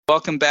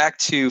Welcome back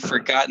to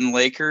Forgotten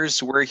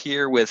Lakers. We're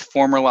here with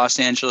former Los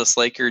Angeles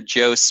Laker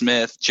Joe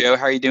Smith. Joe,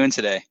 how are you doing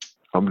today?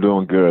 I'm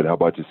doing good. How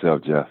about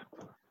yourself, Jeff?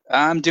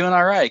 I'm doing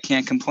all right.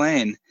 Can't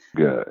complain.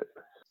 Good.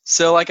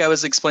 So like I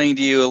was explaining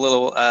to you a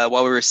little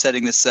while we were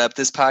setting this up,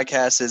 this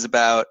podcast is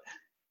about,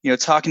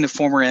 talking to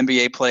former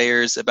NBA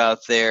players about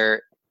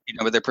their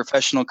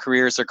professional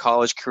careers, their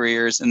college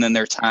careers, and then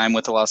their time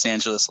with the Los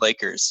Angeles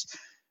Lakers.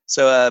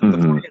 So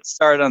before we get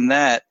started on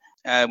that,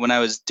 when I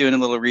was doing a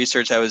little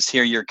research, I was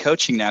hearing you're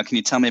coaching now. Can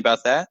you tell me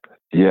about that?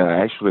 Yeah,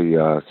 actually,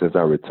 since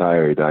I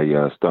retired,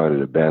 I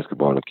started a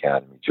basketball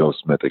academy, Joe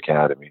Smith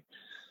Academy,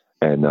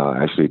 and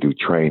actually do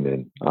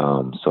training.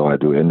 So I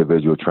do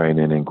individual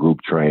training and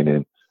group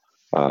training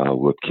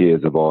with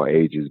kids of all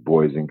ages,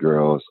 boys and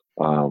girls.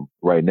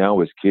 Right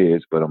now it's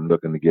kids, but I'm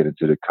looking to get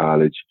into the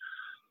college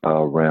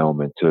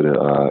realm, into the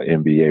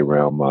NBA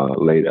realm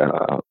later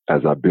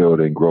as I build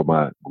and grow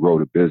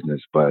the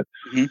business. But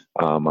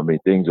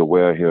things are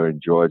well here in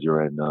Georgia,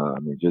 and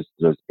just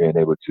being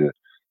able to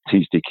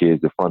teach the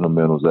kids the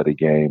fundamentals of the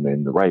game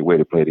and the right way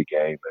to play the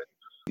game,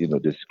 and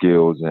the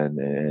skills and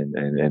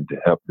to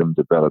help them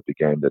develop the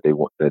game that they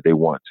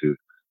want to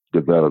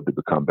develop to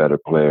become better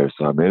players.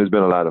 So it's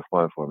been a lot of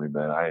fun for me,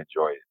 man. I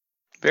enjoy it.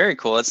 Very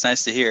cool. That's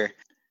nice to hear.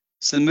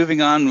 So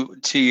moving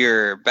on to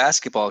your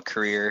basketball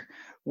career,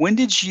 when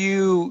did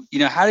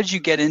how did you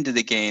get into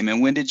the game,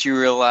 and when did you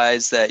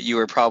realize that you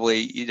were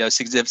probably,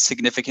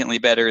 significantly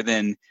better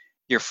than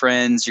your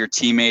friends, your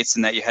teammates,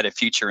 and that you had a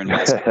future in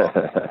basketball?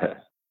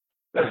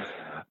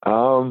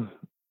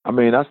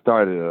 I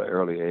started at an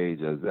early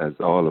age, as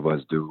all of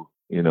us do.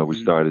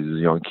 We started as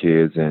young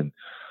kids, and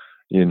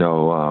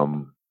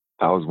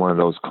I was one of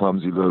those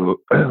clumsy,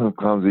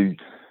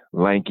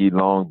 lanky,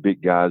 long,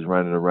 big guys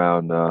running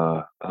around,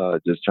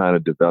 just trying to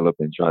develop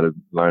and try to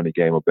learn the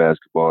game of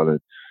basketball. And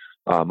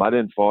I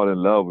didn't fall in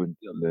love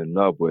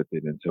with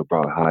it until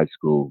probably high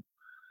school,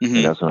 and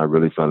that's when I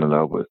really fell in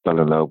love with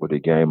the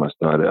game. I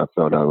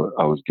felt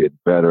I was getting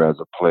better as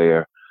a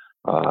player.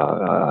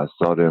 I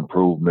saw the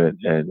improvement,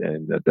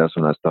 and that's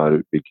when I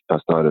started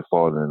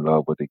falling in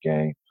love with the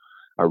game.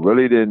 I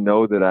really didn't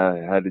know that I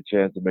had the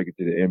chance to make it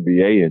to the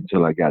NBA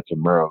until I got to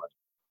Maryland.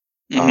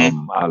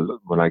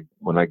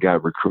 When I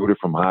got recruited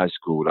from high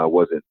school, I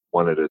was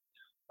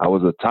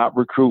a top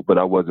recruit, but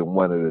I wasn't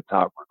one of the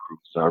top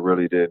recruits. So I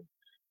really didn't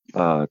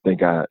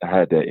think I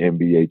had that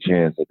NBA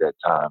chance at that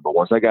time. But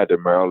once I got to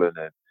Maryland,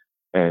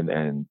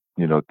 and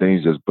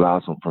things just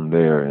blossomed from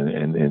there,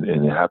 and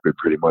it happened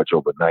pretty much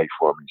overnight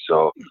for me.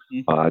 So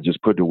I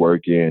just put the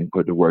work in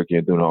during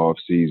the off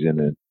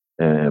season,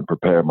 and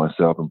prepared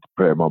myself and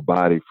prepared my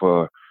body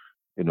for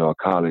a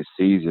college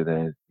season.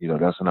 And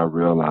that's when I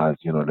realized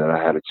that I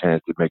had a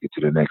chance to make it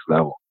to the next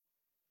level.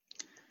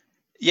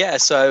 Yeah,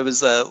 so I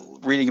was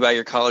reading about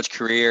your college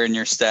career and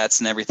your stats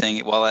and everything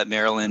while at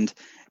Maryland.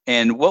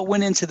 And what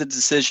went into the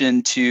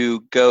decision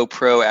to go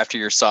pro after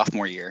your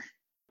sophomore year?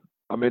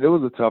 It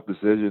was a tough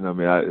decision.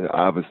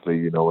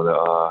 Obviously,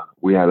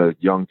 we had a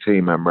young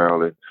team at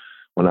Maryland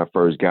when I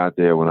first got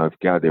there. When I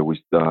got there, we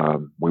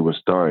were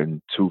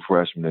starting 2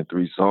 freshmen and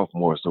 3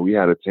 sophomores, so we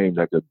had a team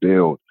that could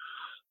build.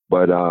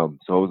 But so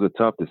it was a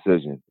tough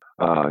decision.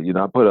 I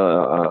put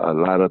a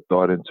lot of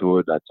thought into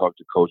it. I talked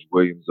to Coach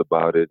Williams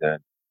about it, and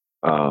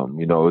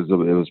it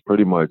was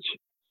pretty much.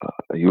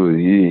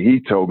 He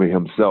told me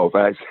himself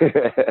actually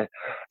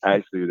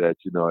that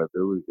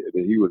if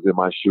he was in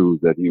my shoes,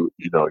 that he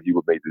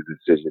would make the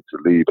decision to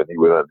leave, and he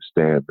would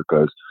understand,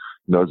 because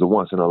it's a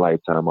once in a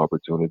lifetime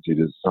opportunity.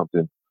 There's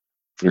something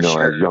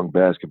Sure. as young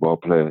basketball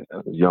players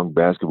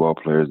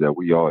that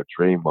we all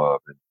dream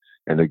of,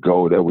 and the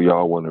goal that we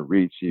all want to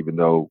reach, even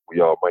though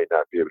we all might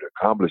not be able to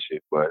accomplish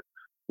it. But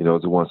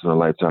it's a once in a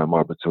lifetime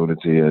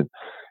opportunity, and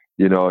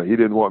he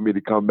didn't want me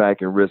to come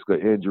back and risk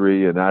an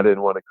injury, and I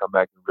didn't want to come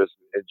back and risk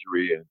an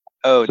injury. And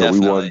so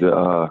definitely. We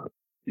wanted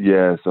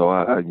to, so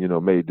I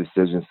made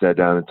decisions, sat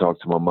down and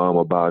talked to my mom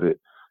about it.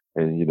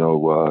 And,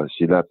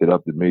 she left it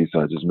up to me. So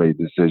I just made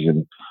a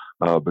decision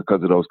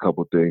because of those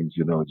couple things,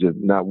 just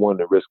not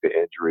wanting to risk an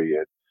injury,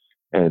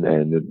 and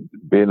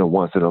being a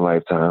once in a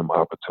lifetime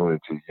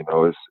opportunity, it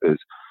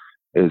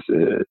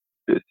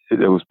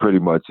was pretty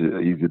much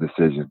an easy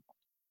decision.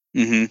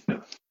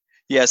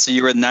 Yeah, so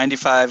you were the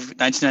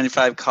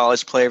 1995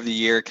 College Player of the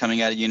Year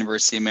coming out of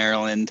University of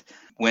Maryland,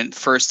 went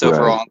first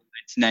overall in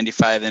the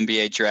 1995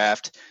 NBA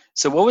draft.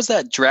 So what was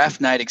that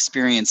draft night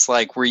experience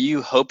like? Were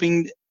you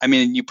hoping –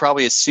 you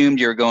probably assumed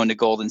you were going to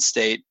Golden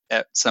State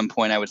at some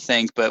point, I would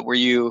think, but were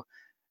you,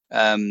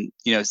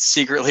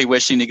 secretly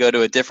wishing to go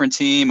to a different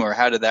team, or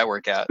how did that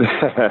work out?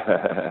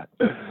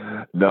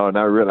 No,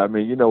 not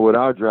really. With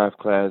our draft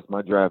class,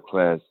 my draft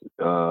class,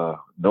 no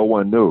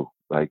one knew.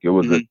 Like, it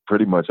was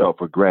pretty much up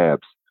for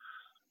grabs.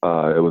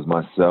 It was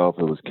myself,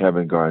 it was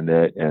Kevin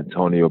Garnett,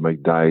 Antonio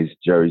McDyess,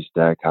 Jerry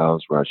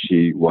Stackhouse,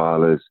 Rasheed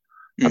Wallace.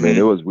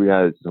 We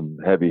had some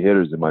heavy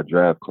hitters in my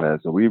draft class,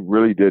 so we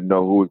really didn't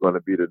know who was going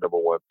to be the number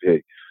 1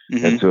 pick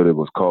until it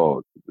was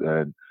called.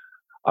 And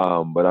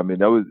But I mean,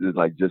 that was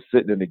like just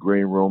sitting in the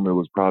green room. It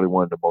was probably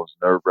one of the most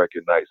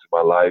nerve-wracking nights of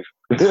my life.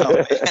 Oh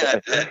man,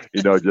 I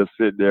bet. Just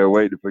sitting there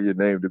waiting for your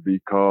name to be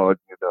called.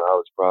 I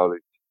was probably,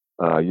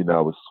 I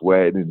was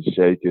sweating and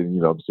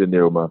shaking. I'm sitting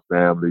there with my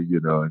family.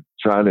 And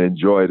trying to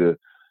enjoy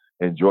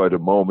the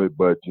moment,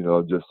 but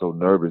I'm just so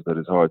nervous that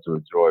it's hard to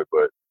enjoy.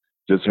 But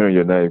just hearing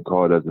your name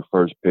called as the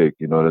first pick,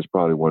 that's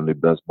probably one of the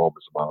best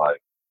moments of my life.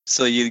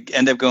 So you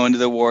end up going to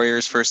the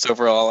Warriors first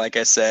overall, like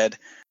I said.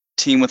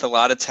 Team with a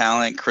lot of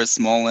talent: Chris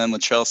Mullin,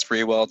 Latrell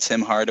Sprewell,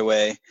 Tim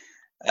Hardaway.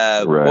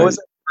 What was Right.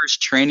 that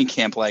first training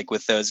camp like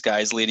with those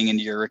guys leading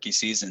into your rookie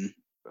season?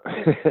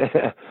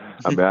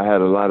 I mean, I had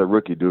a lot of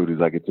rookie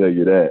duties, I can tell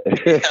you that.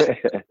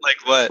 Like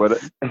what? But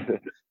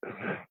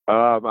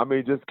I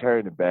mean, just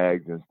carrying the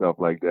bags and stuff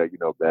like that.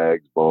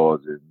 Bags,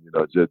 balls, and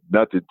just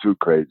nothing too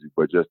crazy,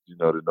 but just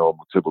the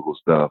normal, typical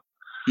stuff.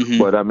 Mm-hmm.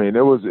 But I mean,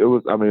 it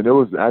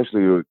was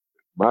actually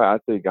I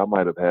think I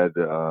might have had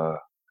the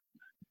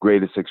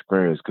greatest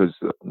experience because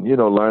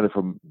learning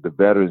from the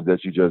veterans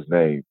that you just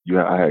named.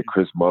 I had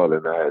Chris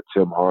Mullin, I had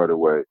Tim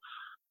Hardaway.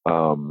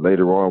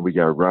 Later on, we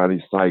got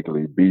Ronnie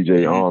Cycli,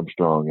 B.J.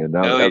 Armstrong, and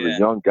now as a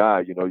young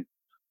guy,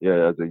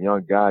 as a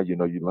young guy, you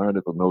learn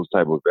it from those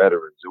type of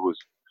veterans. It was,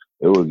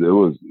 I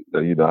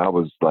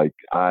was like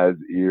eyes,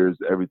 ears,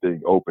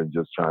 everything open,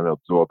 just trying to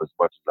absorb as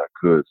much as I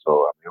could. So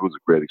I mean, it was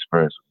a great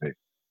experience for me.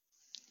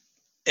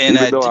 And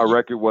even though our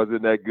record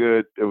wasn't that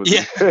good, it was.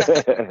 Yeah.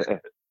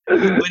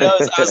 I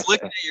was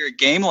looking at your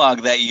game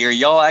log that year.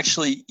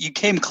 You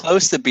came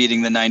close to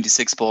beating the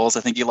 '96 Bulls.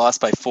 I think you lost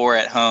by 4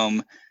 at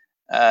home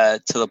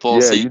to the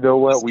Bulls. Yeah, so you know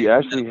what? We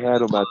actually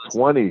had them at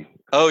 20.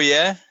 Oh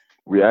yeah.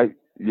 We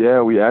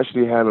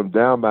actually had them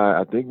down by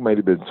I think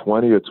maybe been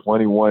 20 or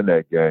 21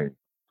 that game.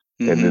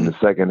 Mm-hmm. And then the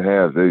second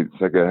half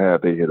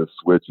they hit a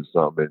switch or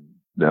something.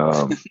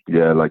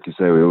 Yeah, like you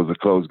say, it was a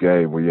close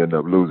game. We ended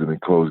up losing in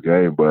close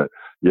game, but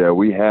yeah,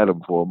 we had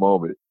them for a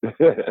moment.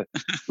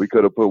 We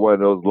could have put one of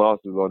those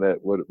losses on that.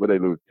 What they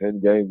lose 10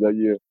 games that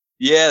year?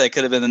 Yeah, that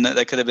could have been the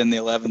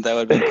 11th. That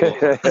would have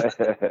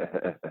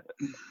been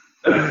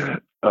cool.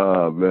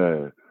 Oh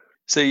man.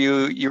 So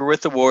you were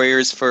with the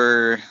Warriors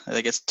for,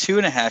 I guess,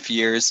 2.5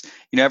 years.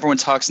 Everyone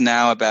talks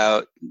now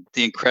about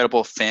the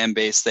incredible fan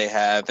base they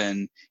have,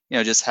 and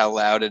just how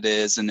loud it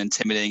is and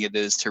intimidating it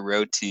is to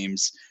road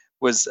teams.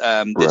 Did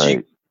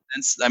you?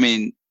 I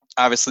mean,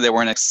 obviously they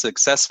weren't as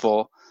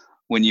successful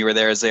when you were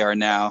there as they are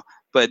now.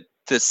 But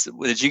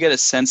did you get a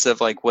sense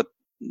of like what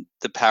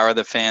the power of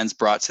the fans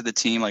brought to the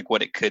team, like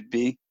what it could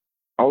be?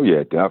 Oh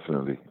yeah,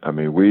 definitely. I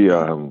mean, we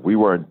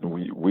weren't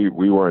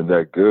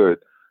that good.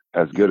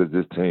 As good as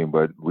this team,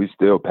 but we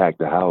still packed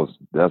the house.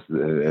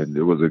 And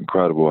it was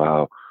incredible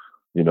how,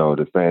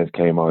 the fans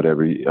came out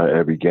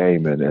every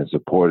game and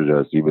supported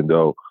us, even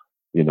though,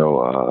 we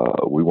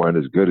weren't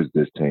as good as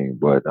this team.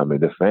 But I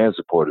mean, the fan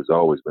support has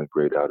always been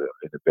great out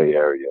in the Bay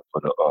Area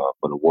for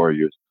the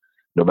Warriors.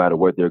 No matter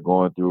what they're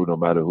going through, no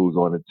matter who's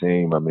on the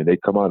team, I mean, they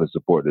come out and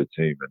support their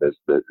team, and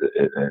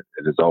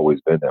it's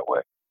always been that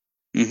way.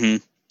 Mm-hmm.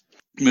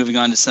 Moving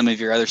on to some of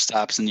your other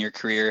stops in your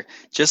career,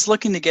 just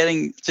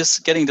getting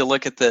to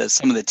look at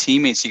some of the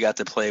teammates you got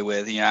to play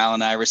with.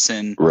 Allen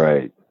Iverson,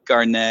 right,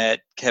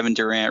 Garnett, Kevin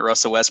Durant,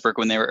 Russell Westbrook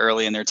when they were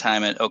early in their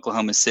time at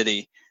Oklahoma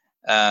City.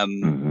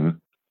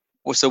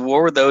 So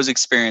what were those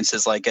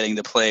experiences like, getting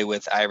to play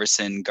with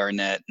Iverson,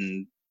 Garnett,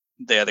 and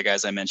the other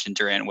guys I mentioned,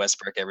 Durant,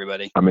 Westbrook,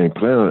 everybody? I mean,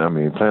 playing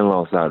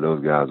alongside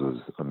those guys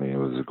it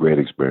was a great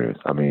experience.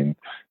 I mean,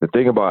 the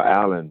thing about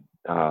Allen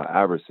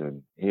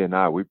Iverson, he and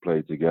we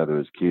played together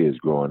as kids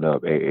growing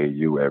up,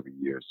 AAU every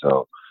year.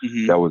 So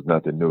that was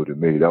nothing new to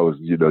me. That was,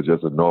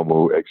 just a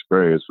normal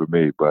experience for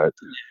me. But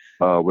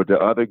with the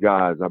other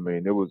guys, I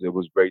mean, it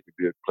was great to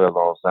be able to play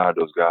alongside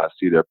those guys,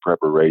 see their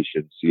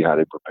preparation, see how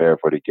they prepare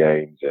for the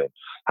games and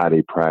how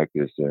they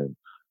practice and,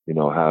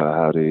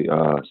 how they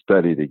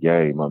study the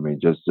game. I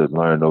mean, just to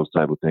learn those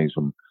type of things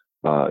from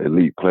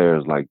elite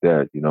players like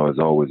that, is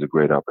always a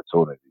great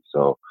opportunity.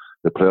 So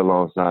to play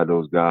alongside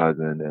those guys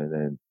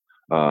and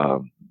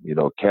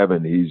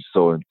Kevin, he's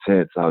so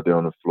intense out there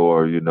on the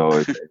floor, and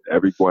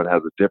everyone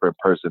has a different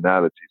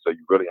personality. So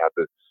you really have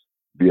to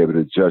be able to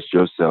adjust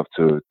yourself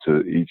to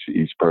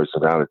each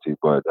personality.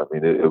 But I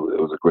mean, it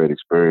was a great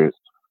experience,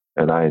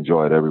 and I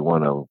enjoyed every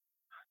one of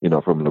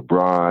them. From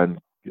LeBron,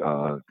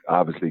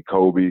 obviously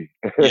Kobe,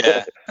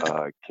 yeah.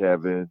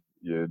 Kevin,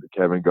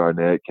 Kevin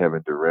Garnett,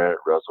 Kevin Durant,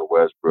 Russell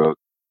Westbrook.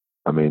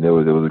 I mean, it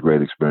was a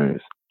great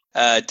experience.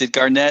 Did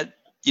Garnett,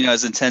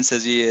 as intense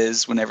as he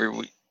is, whenever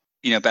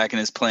back in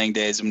his playing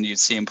days when you'd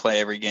see him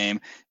play every game,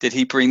 did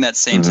he bring that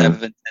same type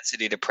of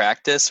intensity to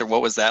practice, or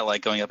what was that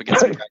like going up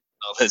against him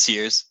all those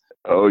years?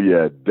 Oh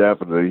yeah,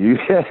 definitely.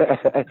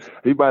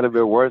 He might have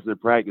been worse in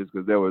practice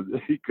because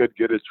he couldn't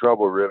get in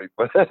trouble really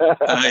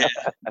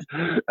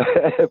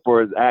for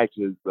his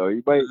actions. So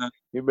he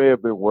may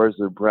have been worse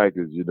in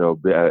practice, as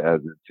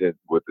intense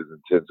with his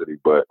intensity.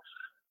 But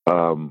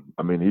I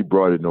mean, he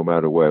brought it no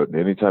matter what.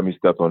 Anytime he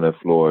stepped on that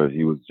floor,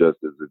 he was just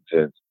as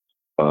intense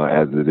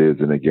as it is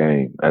in a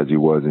game, as he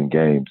was in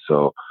games.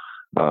 So,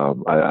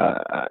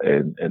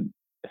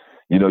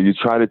 you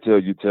try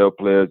to tell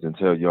players and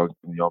tell young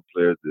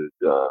players that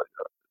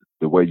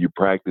the way you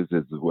practice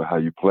is how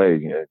you play,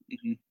 and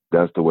Mm-hmm.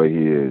 that's the way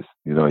he is.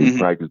 He Mm-hmm.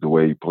 practiced the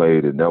way he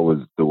played, and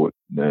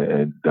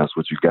that's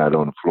what you got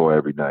on the floor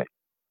every night.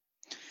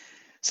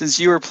 Since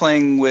you were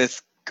playing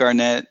with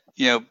Garnett,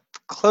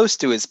 close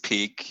to his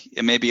peak,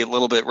 and maybe a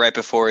little bit right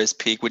before his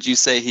peak, would you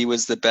say he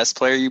was the best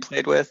player you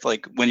played with,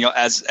 like when you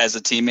as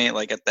a teammate,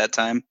 like at that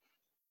time?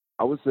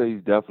 I would say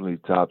he's definitely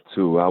top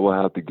two. I would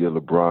have to give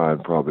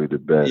LeBron probably the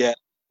best Yeah.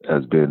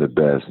 as being the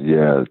best.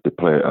 Yeah,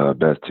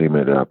 best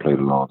teammate that I played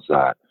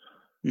alongside.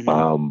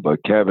 Mm-hmm.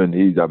 But Kevin,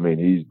 he's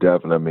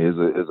definitely.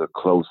 It's a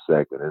close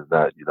second. It's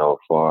not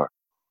far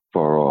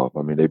off.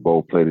 They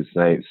both play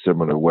the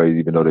similar ways,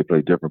 even though they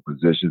play different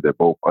positions. They're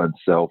both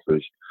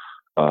unselfish.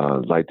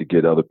 Like to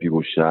get other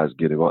people's shots,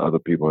 get other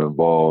people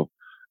involved.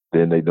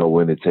 Then they know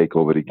when to take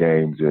over the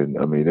games. And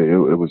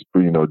it was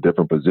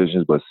different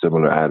positions, but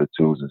similar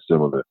attitudes and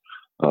similar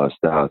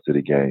styles to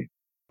the game.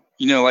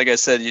 Like I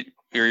said,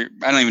 I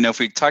don't even know if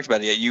we talked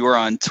about it yet. You were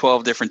on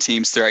 12 different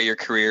teams throughout your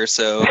career,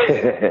 so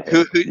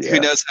who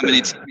knows how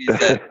many teams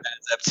that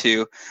adds up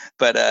to.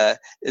 But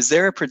is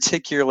there a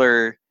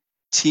particular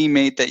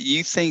teammate that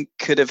you think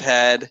could have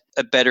had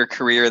a better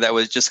career that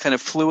was just kind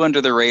of flew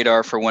under the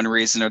radar for one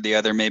reason or the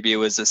other? Maybe it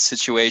was a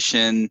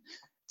situation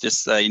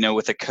just,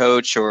 with a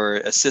coach or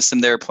a system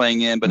they were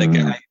playing in, but a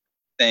guy I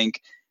think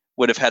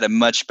would have had a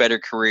much better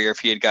career if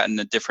he had gotten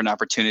a different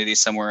opportunity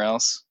somewhere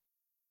else.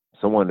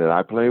 Someone that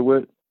I play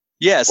with?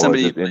 Yeah,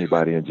 somebody. Or just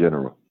anybody in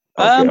general?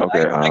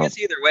 Okay. I guess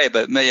either way,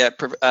 but yeah,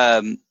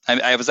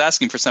 I was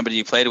asking for somebody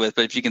you played with,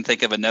 but if you can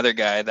think of another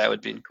guy, that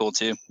would be cool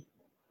too.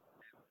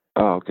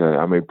 Oh,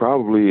 okay.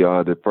 Probably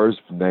the first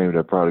name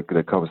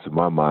that comes to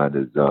my mind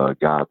is a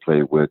guy I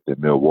played with in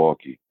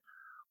Milwaukee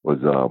was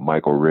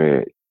Michael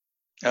Redd.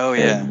 Oh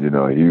yeah.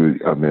 And he was.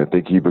 I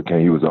think he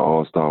was an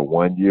All-Star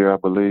 1 year, I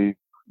believe.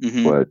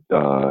 Mm-hmm. But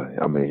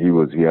he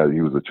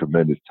was a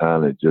tremendous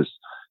talent, just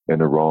in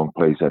the wrong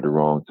place at the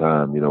wrong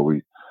time.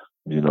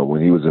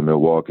 When he was in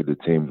Milwaukee, the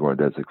teams weren't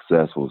that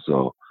successful,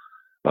 so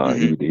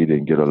he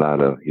didn't get a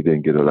lot of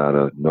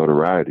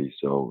notoriety.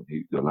 So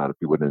a lot of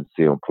people didn't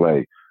see him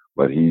play.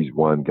 But he's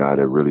one guy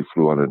that really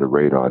flew under the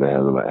radar. That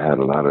had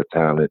a lot of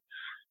talent,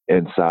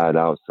 inside,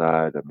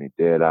 outside.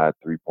 Dead-eye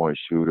 3-point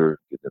shooter,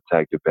 can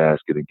attack the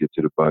basket and get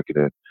to the bucket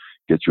and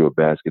get you a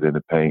basket in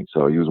the paint.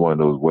 So he was one of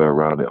those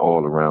well-rounded,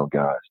 all-around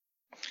guys.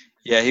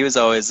 Yeah, he was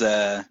always,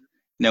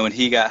 when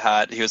he got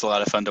hot, he was a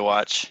lot of fun to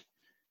watch.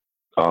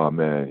 Oh,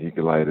 man, he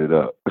could light it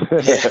up.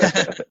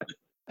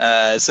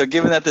 So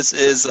given that this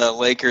is a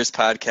Lakers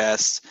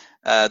podcast,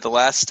 the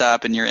last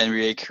stop in your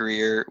NBA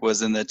career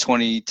was in the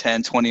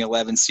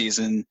 2010-2011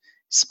 season,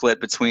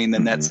 split between the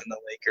Nets and the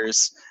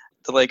Lakers.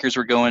 The Lakers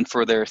were going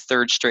for their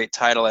third straight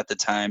title at the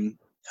time.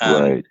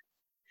 Right.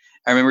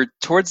 I remember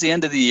towards the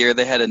end of the year,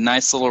 they had a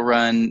nice little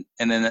run,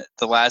 and then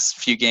the last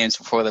few games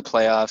before the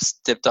playoffs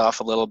dipped off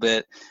a little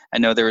bit. I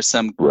know there was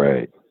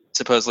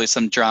supposedly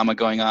some drama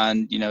going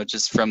on,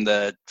 just from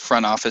the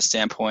front office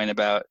standpoint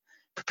about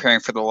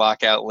preparing for the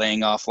lockout,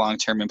 laying off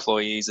long-term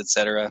employees,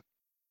 etc.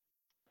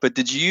 But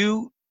did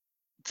you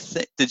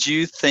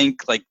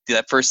think like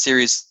that first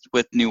series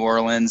with New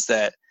Orleans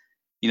that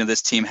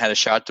this team had a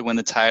shot to win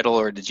the title,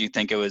 or did you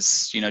think it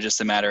was just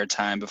a matter of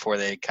time before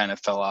they kind of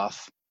fell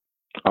off?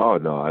 Oh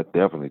no, I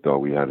definitely thought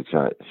we had a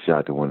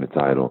shot to win the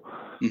title.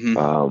 Mm-hmm.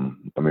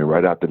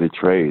 Right after the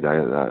trade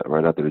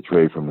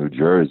from New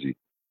Jersey,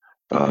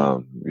 I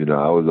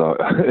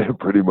was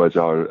pretty much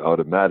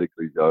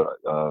automatically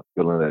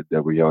feeling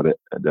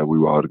that we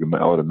were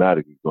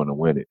automatically going to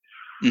win it.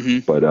 Mm-hmm.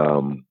 But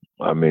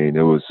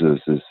it was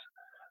just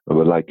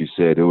but like you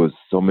said, there was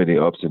so many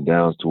ups and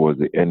downs towards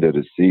the end of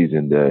the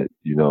season that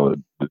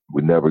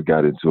we never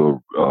got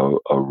into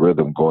a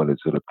rhythm going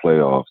into the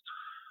playoffs.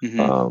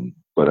 Mm-hmm.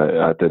 But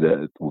after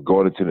that,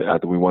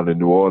 after we won the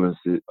New Orleans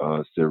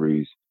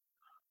series,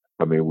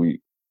 we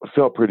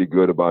felt pretty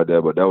good about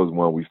that. But that was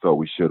one we felt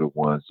we should have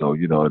won. So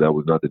that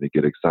was nothing to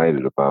get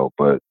excited about.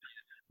 But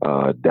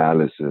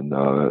Dallas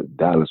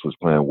was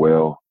playing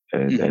well,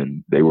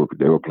 and they were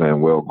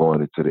playing well going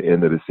into the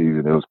end of the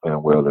season. They was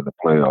playing well in the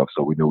playoffs,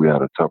 so we knew we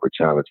had a tougher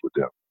challenge with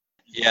them.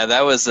 Yeah,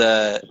 that was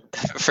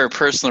for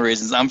personal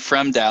reasons. I'm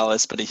from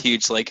Dallas, but a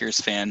huge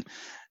Lakers fan.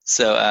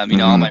 So all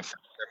my friends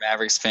are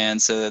Mavericks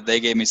fans, so they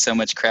gave me so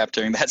much crap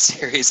during that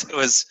series. It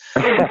was.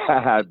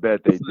 I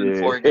bet they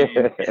did.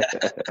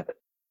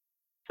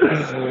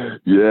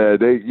 Yeah,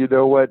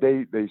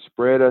 they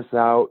spread us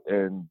out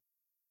and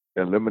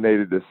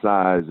eliminated the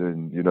size,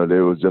 and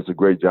there was just a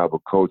great job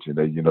of coaching.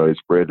 They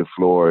spread the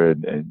floor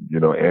and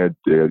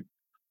they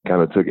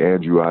kind of took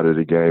Andrew out of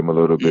the game a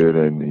little bit,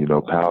 and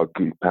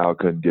Powell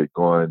couldn't get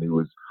going. He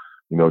was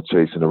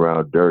chasing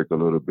around Dirk a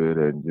little bit,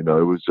 and it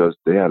was just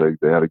they had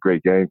a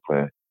great game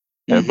plan.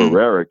 And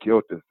Barrera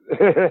killed us.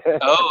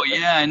 Oh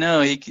yeah, I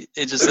know. It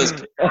just those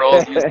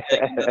rolls he was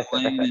taking the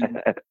lane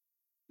and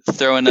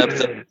throwing up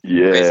the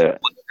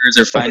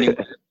or finding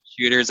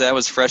shooters. That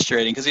was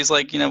frustrating because he's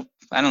like,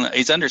 I don't know.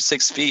 He's under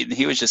 6 feet and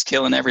he was just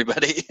killing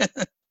everybody.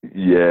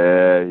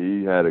 Yeah,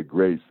 he had a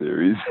great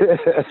series.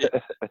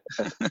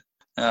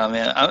 Oh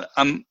man,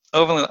 I'm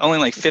only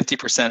like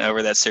 50%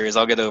 over that series.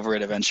 I'll get over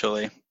it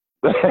eventually.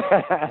 You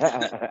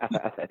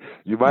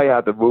might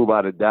have to move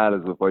out of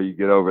Dallas before you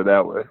get over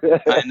that one.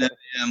 I know,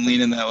 yeah, I'm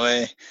leaning that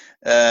way.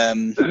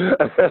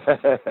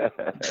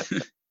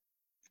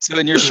 So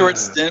in your short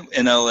stint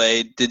in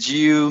LA, did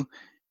you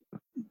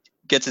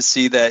get to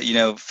see that,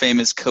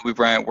 famous Kobe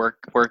Bryant work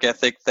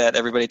ethic that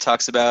everybody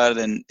talks about?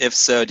 And if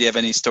so, do you have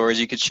any stories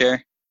you could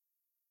share?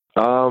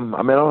 I mean,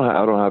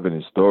 I don't have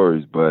any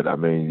stories, but I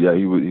mean, yeah,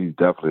 he's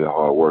definitely a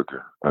hard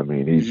worker. I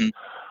mean, he's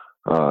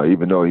Hmm.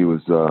 even though he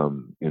was,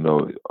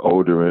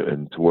 older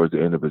and towards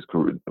the end of his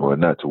career, or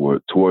not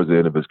towards the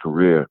end of his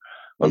career,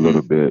 a Hmm.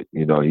 little bit,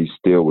 he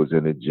still was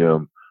in the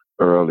gym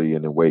early,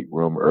 in the weight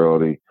room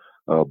early,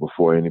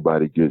 before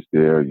anybody gets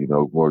there.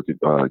 Working,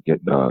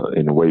 getting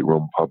in the weight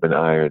room, pumping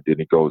iron. Then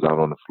he goes out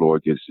on the floor,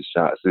 gets his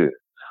shots in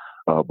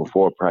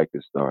before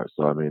practice starts.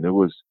 So I mean, it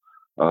was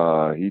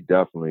he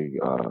definitely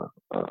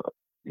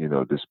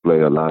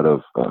display a lot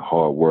of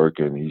hard work,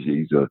 and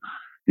he's a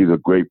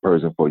great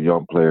person for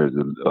young players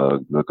to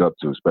look up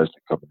to,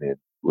 especially coming in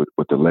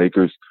with the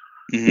Lakers.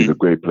 He's Hmm. a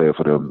great player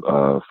for them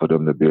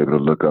to be able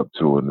to look up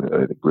to, and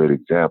a great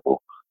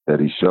example that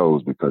he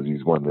shows, because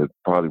he's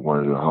probably one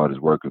of the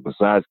hardest workers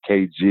besides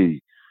KG,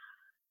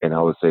 and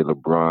I would say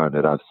LeBron,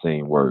 that I've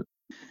seen work.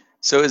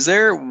 So is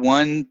there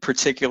one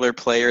particular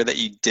player that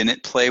you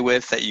didn't play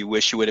with that you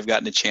wish you would have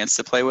gotten a chance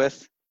to play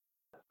with?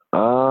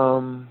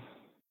 Um,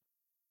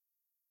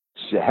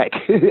 Shaq.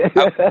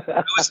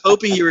 I was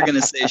hoping you were going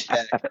to say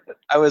Shaq.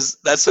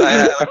 That's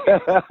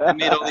why I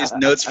made all these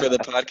notes for the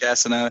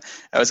podcast, and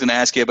I was going to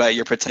ask you about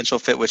your potential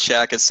fit with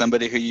Shaq as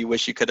somebody who you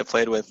wish you could have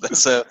played with.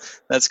 So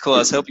that's cool. I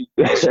was hoping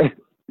you'd say Shaq.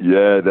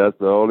 Yeah, that's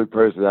the only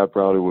person I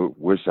probably would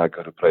wish I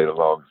could have played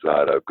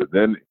alongside of. Because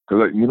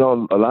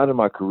a lot of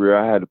my career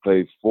I had to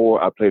play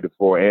four. I played the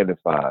four and the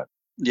five.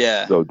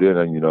 Yeah, So then,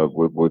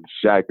 with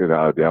Shaq and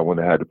out there, I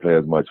wouldn't have had to play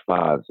as much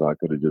five. So I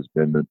could have just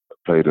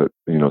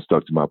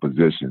stuck to my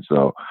position.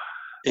 So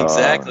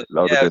exactly.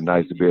 that would have Yeah, been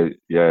nice to be.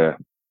 Yeah,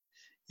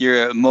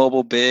 you're a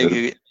mobile big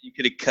who you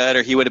could have cut,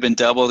 or he would have been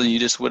doubled, and you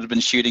just would have been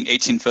shooting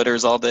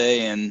 18-footers all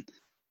day. And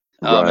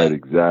oh right, man,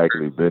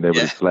 exactly. Being able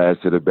yeah, to slash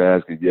to the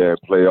basket, yeah,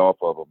 play off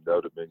of them. That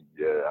would have been,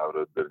 yeah. I would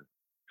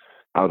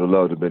have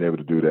loved to have been able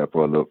to do that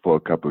for a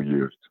couple of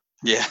years.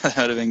 yeah, that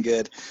would have been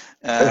good.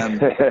 Um,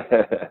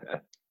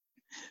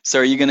 so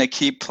are you going to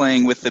keep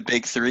playing with the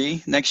big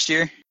three next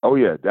year? Oh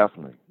yeah,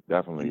 definitely,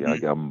 definitely.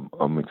 Mhm.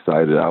 I'm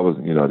excited. I was,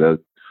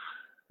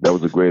 that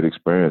was a great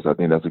experience. I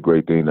think that's a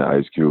great thing that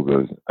Ice Cube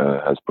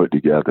has put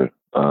together.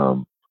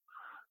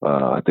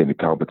 I think the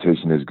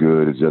competition is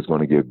good. It's just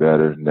going to get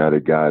better now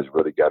that guys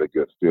really got a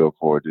good feel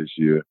for it this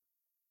year.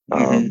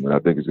 Mhm. And I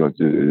think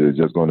it's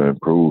just going to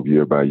improve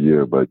year by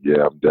year. But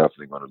yeah, I'm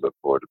definitely going to look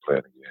forward to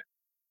playing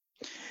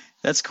again.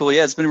 That's cool.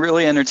 Yeah, it's been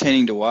really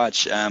entertaining to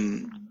watch.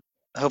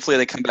 Hopefully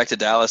they come back to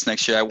Dallas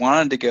next year. I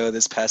wanted to go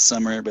this past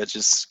summer, but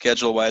just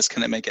schedule-wise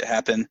couldn't make it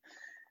happen.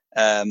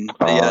 But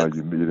yeah,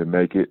 You didn't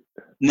make it.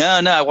 no,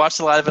 I watched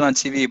a lot of it on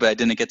TV, but I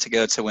didn't get to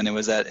go to when it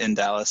was in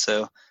Dallas.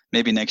 So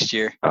maybe next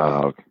year.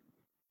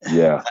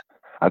 Yeah.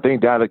 I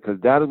think because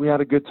Dallas, we had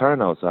a good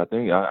turnout, so I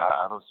think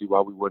I don't see why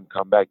we wouldn't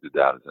come back to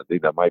Dallas. I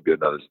think that might be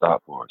another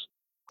stop for us.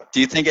 Do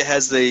you think it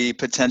has the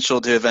potential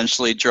to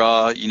eventually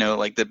draw,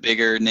 like the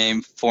bigger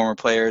name former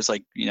players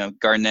like,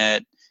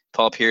 Garnett,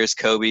 Paul Pierce,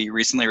 Kobe,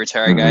 recently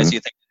retired guys? Mm-hmm. Do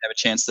you think they have a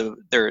chance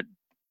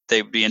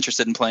they'd be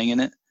interested in playing in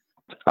it?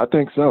 I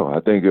think so.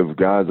 I think if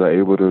guys are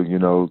able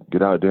to,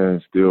 get out there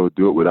and still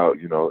do it without,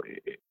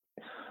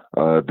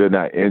 they're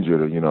not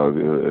injured,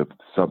 or if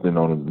something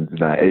on them is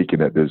not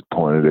aching at this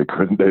point of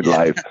their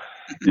life,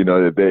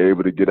 that they're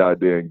able to get out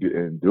there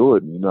and do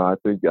it. I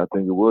think it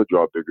will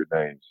draw bigger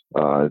names.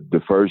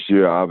 The first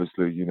year,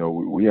 obviously,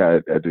 we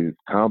had at the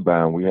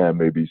combine, we had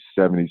maybe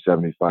 70,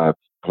 75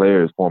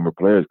 former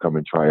players come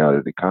and try out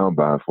at the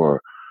combine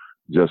for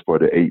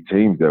the 8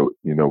 teams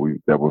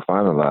that were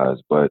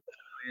finalized. But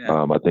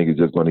Yeah. I think it's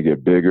just going to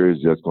get bigger.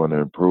 It's just going to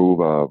improve.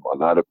 A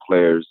lot of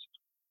players,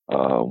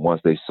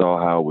 once they saw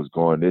how it was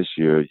going this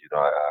year,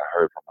 I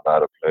heard from a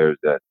lot of players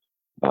that,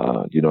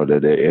 that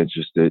they're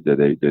interested, that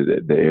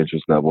their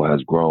interest level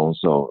has grown.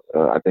 So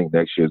I think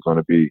next year is going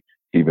to be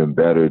even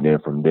better. And then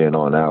from then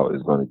on out,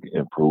 it's going to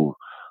improve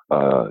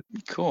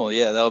Cool.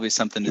 Yeah, that'll be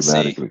something to see.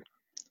 dramatically.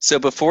 So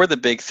before the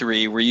big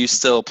three, were you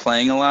still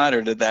playing a lot,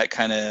 or did that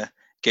kind of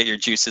get your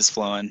juices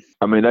flowing?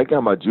 I mean, I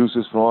got my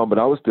juices flowing, but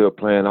I was still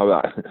playing.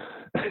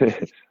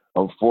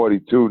 I'm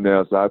 42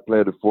 now, so I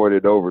played the 40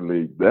 and over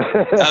league.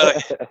 Oh,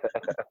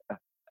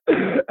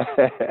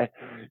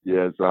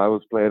 Yeah, so I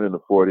was playing in the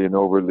 40 and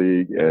over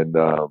league, and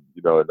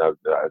and I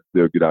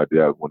still get out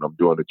there when I'm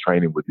doing the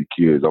training with the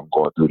kids. I'm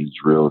going through these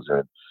drills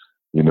and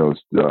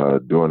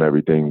doing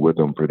everything with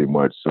them pretty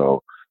much.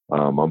 So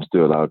I'm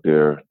still out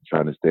there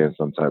trying to stay in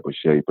some type of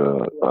shape,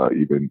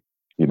 even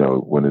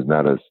when it's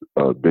not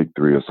a big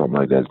three or something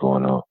like that's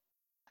going on.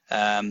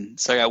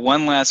 So I got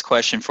one last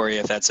question for you,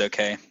 if that's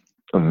okay.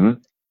 Mm-hmm.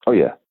 Oh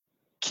yeah.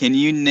 Can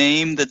you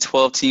name the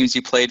 12 teams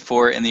you played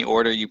for in the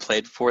order you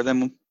played for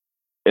them?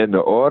 In the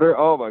order?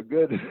 Oh my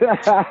goodness.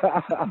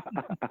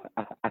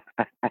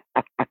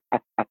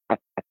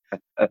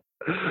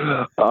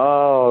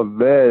 Oh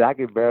man, I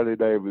can barely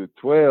name the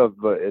 12,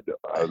 but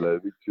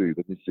let me see.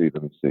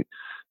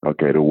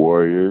 Okay, the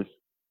Warriors,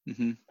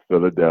 Mm-hmm.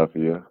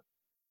 Philadelphia,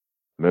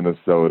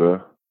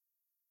 Minnesota,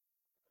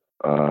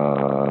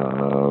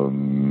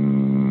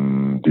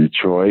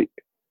 Detroit.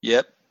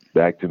 Yep.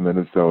 Back to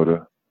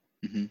Minnesota.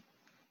 Mm-hmm.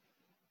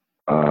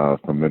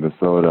 From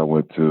Minnesota, I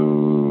went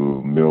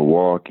to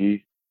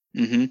Milwaukee.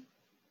 Mm-hmm.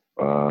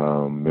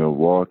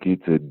 Milwaukee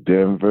to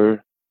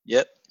Denver.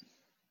 Yep.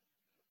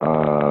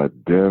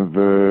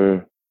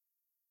 Denver.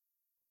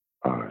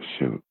 Oh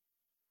shoot,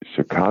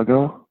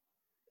 Chicago.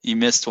 You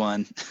missed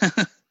one.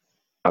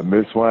 I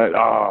missed one.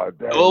 Oh,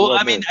 dang. Well,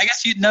 I mean, I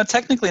guess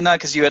technically not,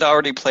 because you had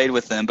already played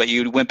with them, but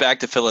you went back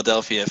to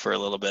Philadelphia for a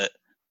little bit.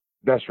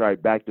 That's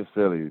right, back to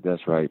Philly.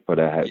 That's right, for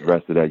the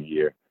rest of that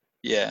year.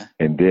 Yeah.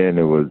 And then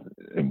it was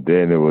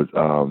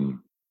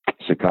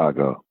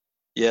Chicago.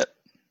 Yep.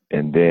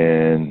 And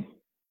then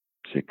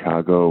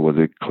Chicago, was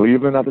it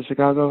Cleveland after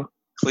Chicago?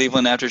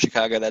 Cleveland after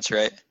Chicago, that's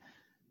right.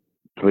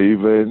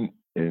 Cleveland,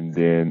 and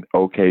then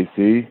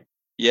OKC.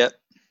 Yep.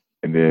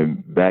 And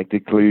then back to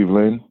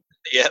Cleveland.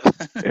 Yep.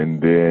 And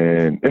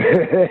then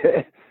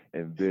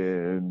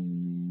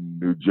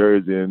New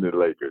Jersey and the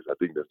Lakers. I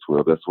think that's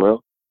 12. That's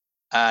 12.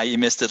 You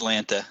missed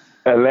Atlanta.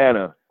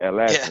 Atlanta, yeah.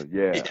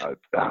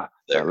 Atlanta,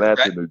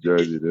 Right. New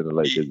Jersey, then the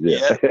Lakers,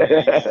 yeah.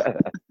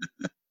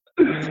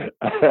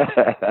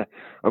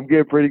 I'm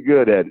getting pretty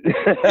good at it.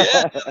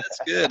 Yeah, that's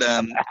good.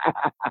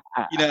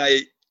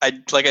 I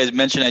like I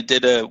mentioned, I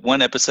did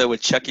one episode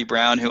with Chucky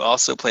Brown, who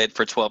also played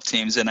for 12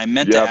 teams, and I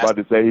meant to ask, I'm about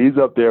to say he's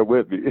up there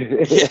with me.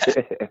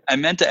 I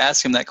meant to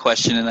ask him that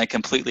question, and I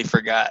completely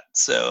forgot.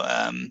 So,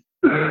 oh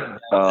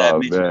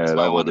man,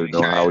 I want to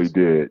know how he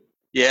did.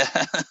 Yeah.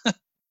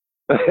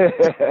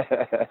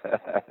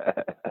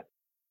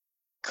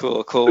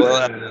 Cool.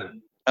 Well,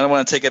 I don't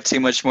want to take up too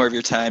much more of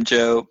your time,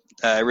 Joe.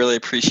 I really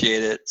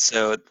appreciate it.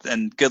 So,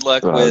 and good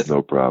luck with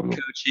no problem.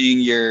 coaching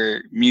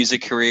your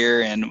music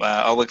career, and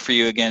I'll look for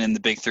you again in the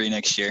Big Three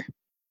next year.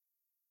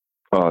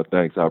 Oh,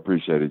 thanks. I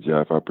appreciate it,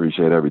 Jeff. I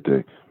appreciate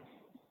everything.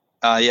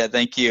 Yeah,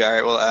 thank you. All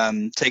right. Well,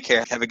 take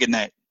care. Have a good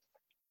night.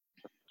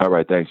 All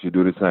right. Thanks. You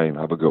do the same.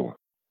 Have a good one.